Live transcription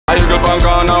I go back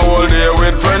on a whole day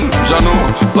with friend. Jano,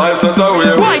 life set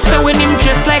away. Boy, so when him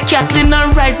dressed like Catlin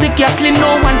and rise the Catlin,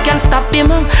 no one can stop him.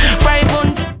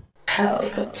 500.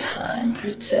 Pelpa time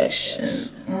protection.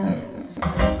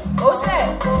 Who's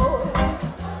that?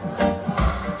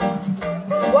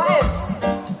 What?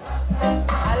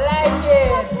 I like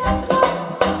it.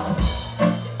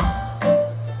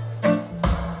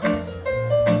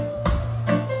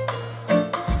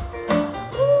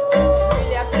 It's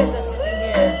really a pleasure to be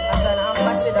here as an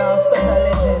ambassador of such a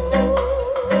legend.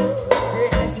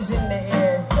 Greatness is in the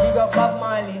air. Big up Bob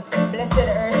Marley. Blessed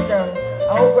earth strong.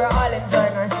 I hope we're all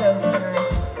enjoying ourselves tonight.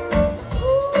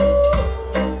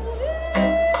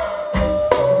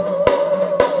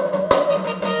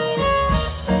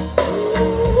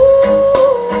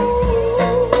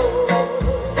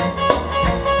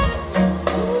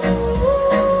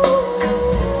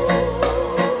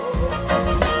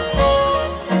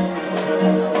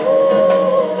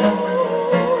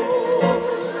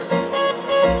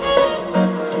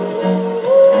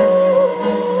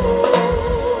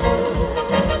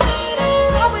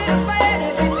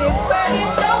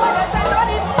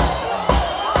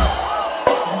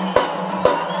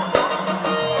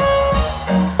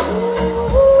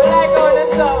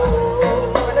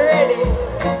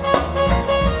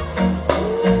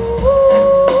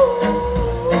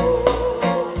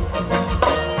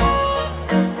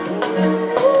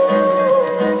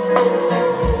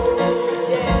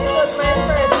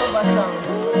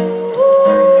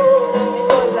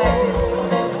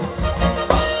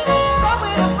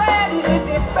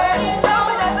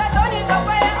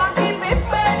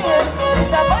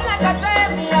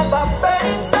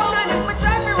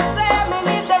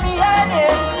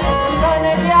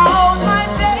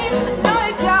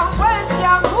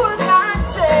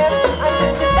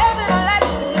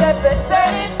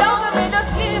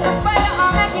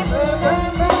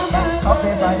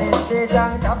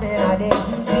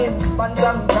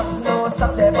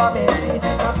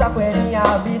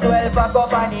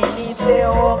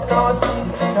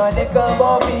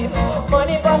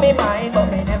 Money from me mind,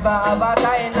 but me never have a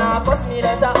kind. Now cost me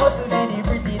that's a hustle for the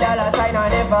pretty dollar sign. I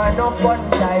never no fun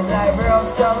time, life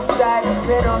rough sometime.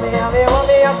 Me know me and me want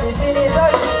me up to see the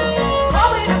sun.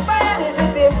 Now with the fire, this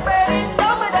with it burning.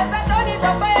 Now me that's a turn it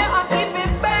up fire and keep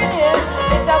it burning.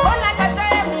 It a burn like a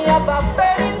tire, me have a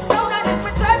burning sound. And if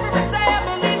me try to retire,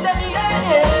 me leave them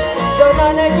earning. So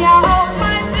none of you hold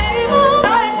my name.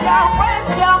 No it can't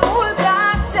quench, can't cool,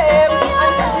 can't tame.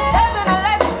 And since it's heaven and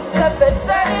life, it's a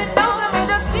turn it down.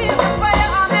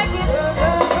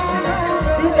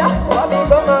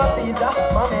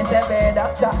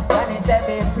 Danny said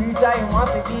be preacher, you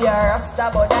want to be a rasta,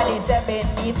 but Danny said be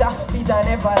neater. Peter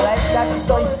never liked that,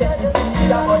 so you take the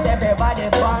sweeter. But everybody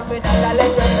born with a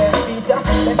talent and a feature.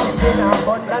 Blessings in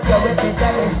abundance, so we be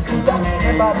cherish creature.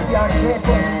 Never be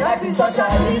ungrateful, life is such a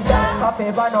leader.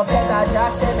 Coffee burn up, set a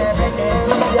Jackson, everything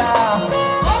easier.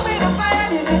 Come with the fire,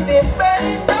 this is it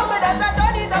burning. Now me that's a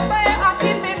turn it up fire and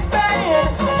keep it burning.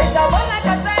 It's a burn like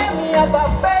a tire, me have a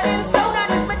burning sound. And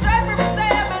if me try to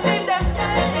retire, believe them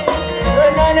burning.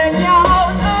 None of you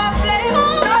out of flame.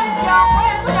 No, it can't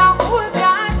quench, can't cool,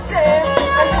 can't tame.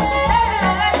 And since it's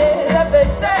it's a bit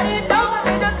turning down. So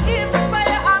we just keep the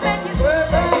fire and make it burn,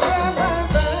 burn, burn, burn,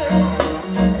 burn.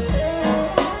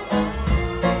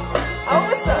 Oh,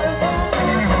 what's up?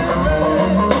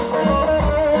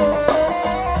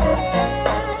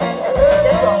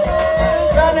 This one.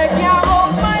 None of you out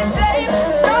my flame.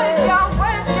 No, it can't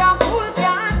quench, can't cool,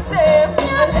 can't tame.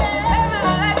 And since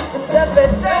it's a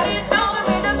bit turning down.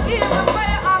 Keep the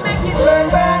fire, I'll make it burn,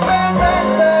 burn, burn, burn,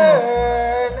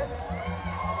 burn.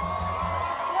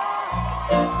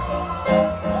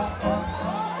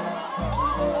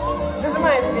 This is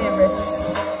my favorite.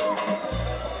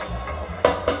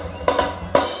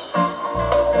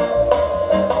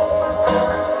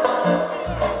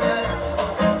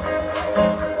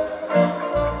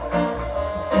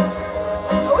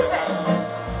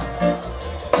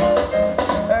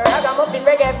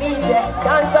 Reggae beat,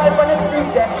 dance all on the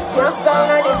street, can't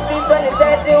stand on the feet when the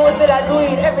 30 we still a do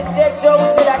it, every stage show we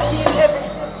still a keep every.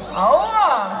 Oh!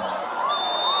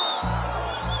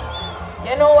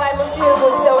 You know why I feel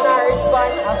good so when I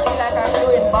respond? I feel like I'm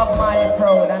doing Bob Marley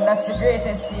proud, and that's the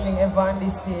greatest feeling ever on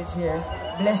this stage here.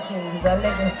 Blessings is a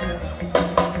legacy.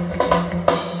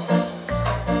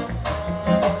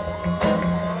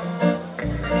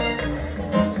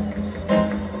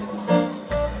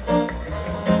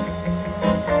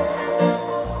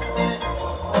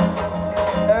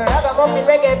 with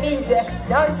reggae beat,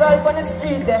 dance all on the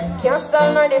street, can't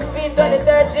stand on the feet.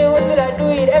 2030 we still a do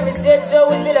it, every stage show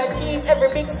we still a keep. Every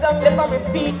big song them a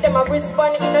repeat, them a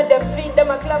respond in them feet, them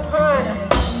a clap hand.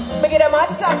 Make them all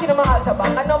talking, them a alter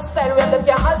back. Enough style where them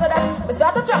can't alter that. Me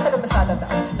start to track and them start to that.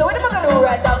 So what am I gonna do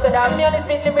right after that? Me and this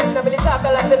bit lyrics, nobody talk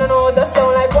a lot, they don't know the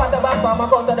stone like quarterback. But my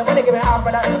count of them, when they give me half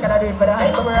of that, can I do it for that?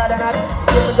 Come rather not.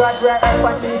 Give me God right up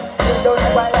on me. You don't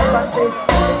know why like on shit.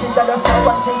 The things that just stop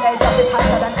on shit. Hey, drop it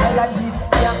hotter than island beat.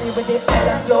 Me and me with the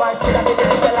island flow. I feel like it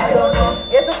is a I don't know.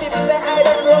 Yes, some people say I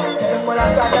don't know. Tell them all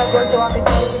I'm trying to go show me.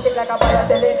 You think like a fire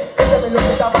telly. They tell me look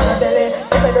like a fire telly.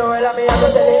 They say the world of me, I'm go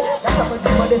shelly. That's how much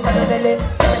for this. Belly.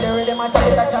 Give me the rhythm and chop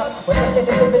it a chop. When I get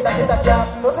this a bit of chop.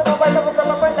 No say no boys have a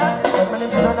proper friend that. But when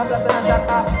it's on a flat and a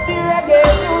black. The reggae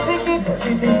music it.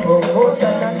 See the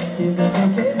commotion and the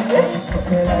music it.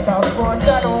 Me like a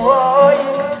potion, oh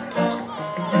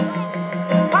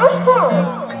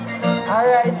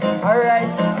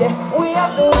Alright, yeah. We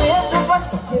have to wait for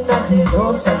stuck in the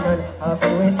ocean and have to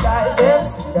recite them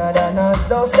sweeter than a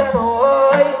lotion,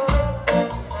 oh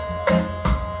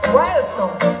Why else no?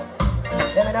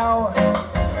 Let me know.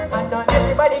 And not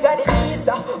everybody got the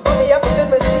visa, but me have to do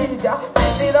my procedure.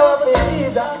 See the one for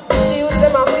Caesar, use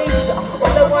them a feature.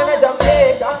 What the one a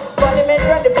Jamaica, Parliament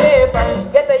run the paper.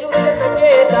 Get the youth them not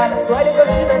cater, that's why they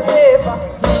come to the safer.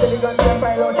 Usually guns them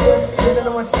pile out here, they don't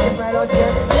know what to do smile out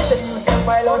here. They say the youth them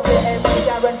pile out here, everybody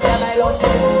can run for a mile out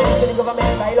here. They say the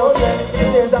government pile out here, if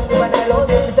there's something when I out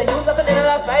here. They say youth after the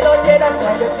last pile out here, that's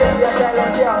why they tell me a child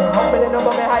out here. I'm feeling up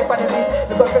on my hype on the beat,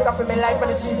 the gun for coffee me life on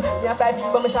the street. Me a 5 feet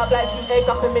but me sharp like teeth, hey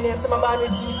coffee me name to my man with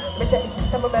keys. Me take the keys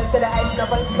to my belt to the ice, no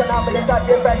politician now, but it's out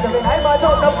there pressure. I'm out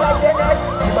of no black there next,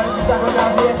 the politician run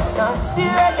out here. Now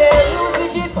still reggae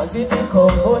music it, cause it the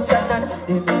commotion and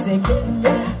the music it,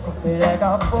 come me like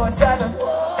a potion.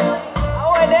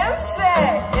 What them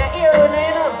say? You hear me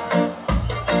now?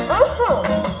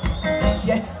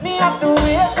 Yeah, me have to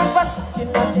wait for stuck in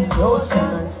the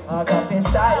ocean. I got to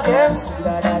style them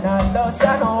sweeter than a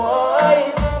lotion,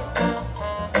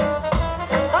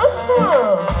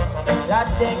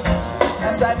 Last thing,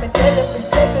 that's why me tell them to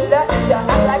settle that. You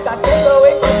act like a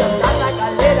takeaway, just not like a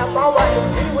leather power. You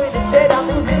feel with the cheddar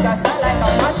music, I shine like a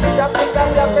match. Just pick up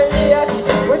your friendly head.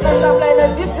 With no stop like no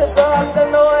distance, so I still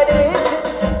know what it is.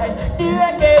 And the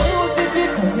reggae music,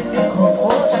 it comes in the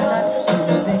commotion. And the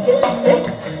music is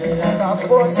like a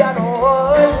potion,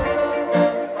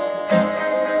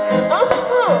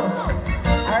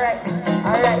 Alright,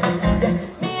 yeah.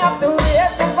 Me have to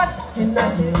wait so fat in the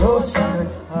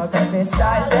ocean. I got to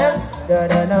style them sweeter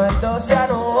than a lotion,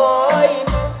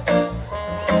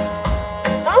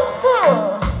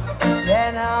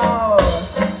 Yeah now,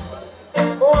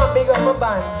 oh I'm big up my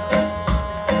band.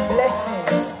 Blessings.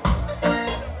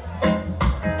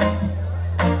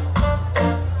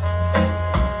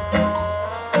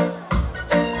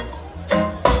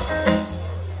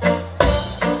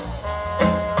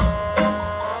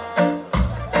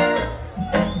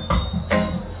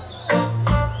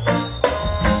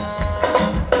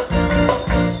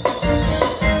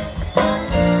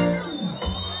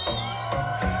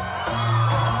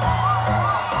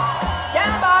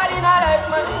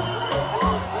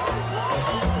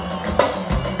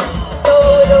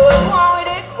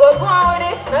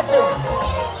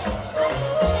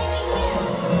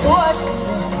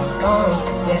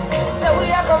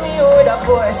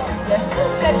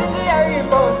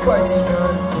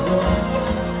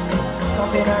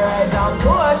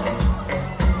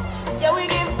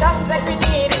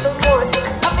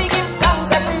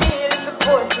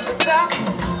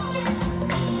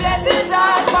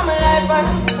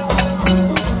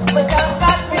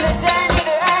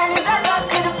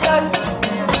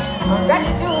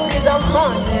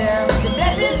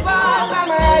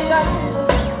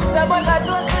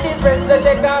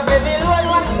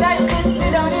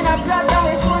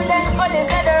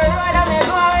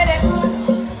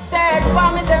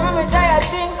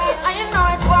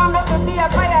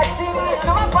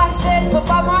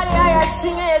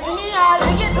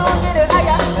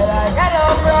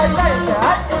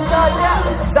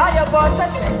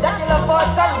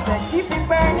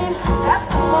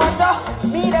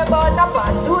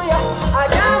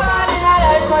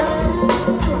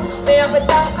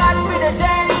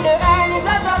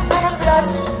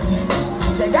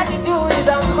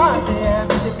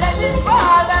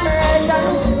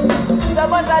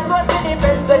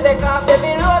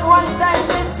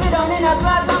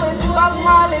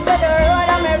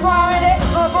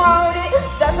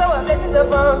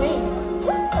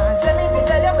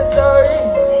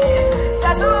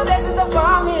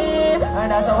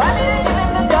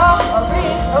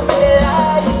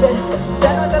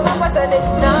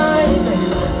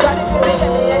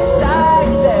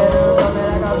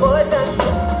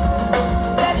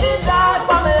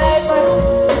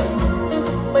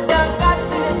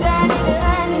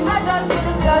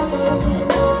 us.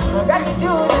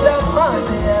 Gratitude is a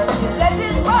must.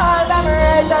 Blessings fall by my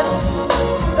right hand.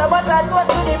 So what's that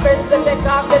toast to the friends that take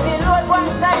off the load one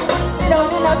time? Sit down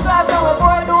in a class and we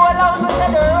board the whole house. We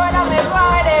set the road and make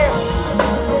right there.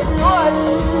 Lord,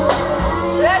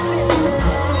 bless it.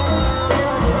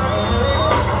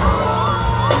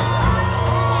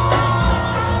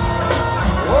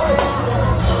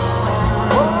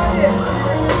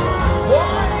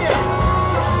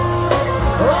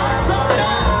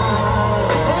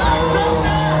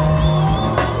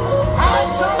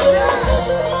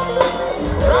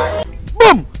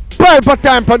 Boom! Pelpa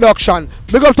Time Production.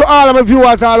 Big up to all of my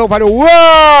viewers all over the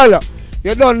world.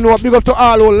 You don't know. Big up to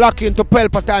all who lock into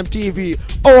Pelpa Time TV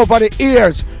over the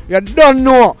years. You don't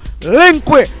know. Link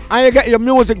with and you get your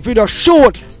music video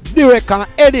shoot, direct and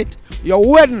edit.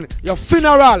 Your wedding, your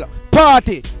funeral,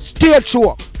 party, stage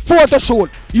show, photo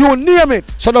shoot, you name it.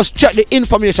 So just check the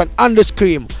information on the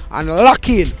screen and lock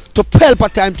in to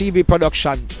Pelpa Time TV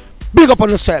Production. Big up on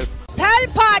yourself.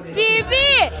 Pelpa TV!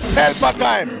 Pelpa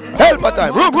Time! Pelpa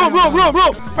Time! Room!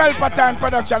 Pelpa Time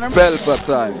Production. Pelpa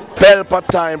Time. Pelpa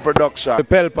Time Production.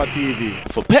 Pelpa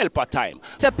TV. For Pelpa Time.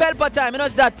 It's a Pelpa Time, you know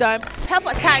it's that time.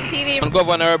 Pelpa Time TV. I'm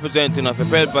governor representing of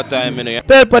Pelpa Time, you know.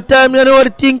 Pelpa Time, you know what the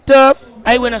thing tough?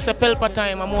 I when I say Pelpa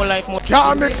Time, I'm more like more.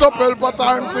 Can't mix up Pelpa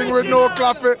Time thing with no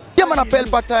coffee. Yeah, man, a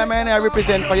Pelpa Time, and I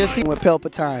represent for you. See, with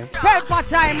Pelpa Time. Pelpa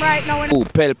Time right now. Oh,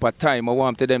 Pelpa Time, I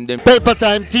want to them. Pelpa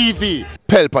Time TV.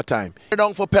 Pelpa Time.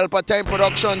 Down for Pelpa Time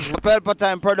Productions. Pelpa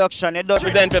Time Production. It does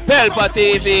Represent for Pelpa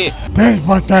TV.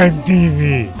 Pelpa Time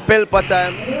TV. Pelpa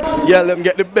Time. Yeah, let them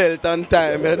get the belt on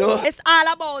time, you know. It's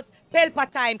all about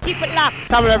Pelpa Time. Keep it locked.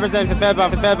 Come represent for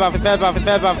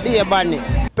Pelpa, be a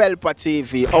badness. Pelpa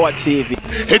TV, our TV.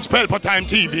 It's Pelpa Time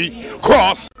TV.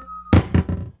 Cross.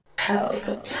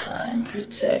 Pelpa Time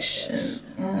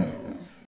Protection.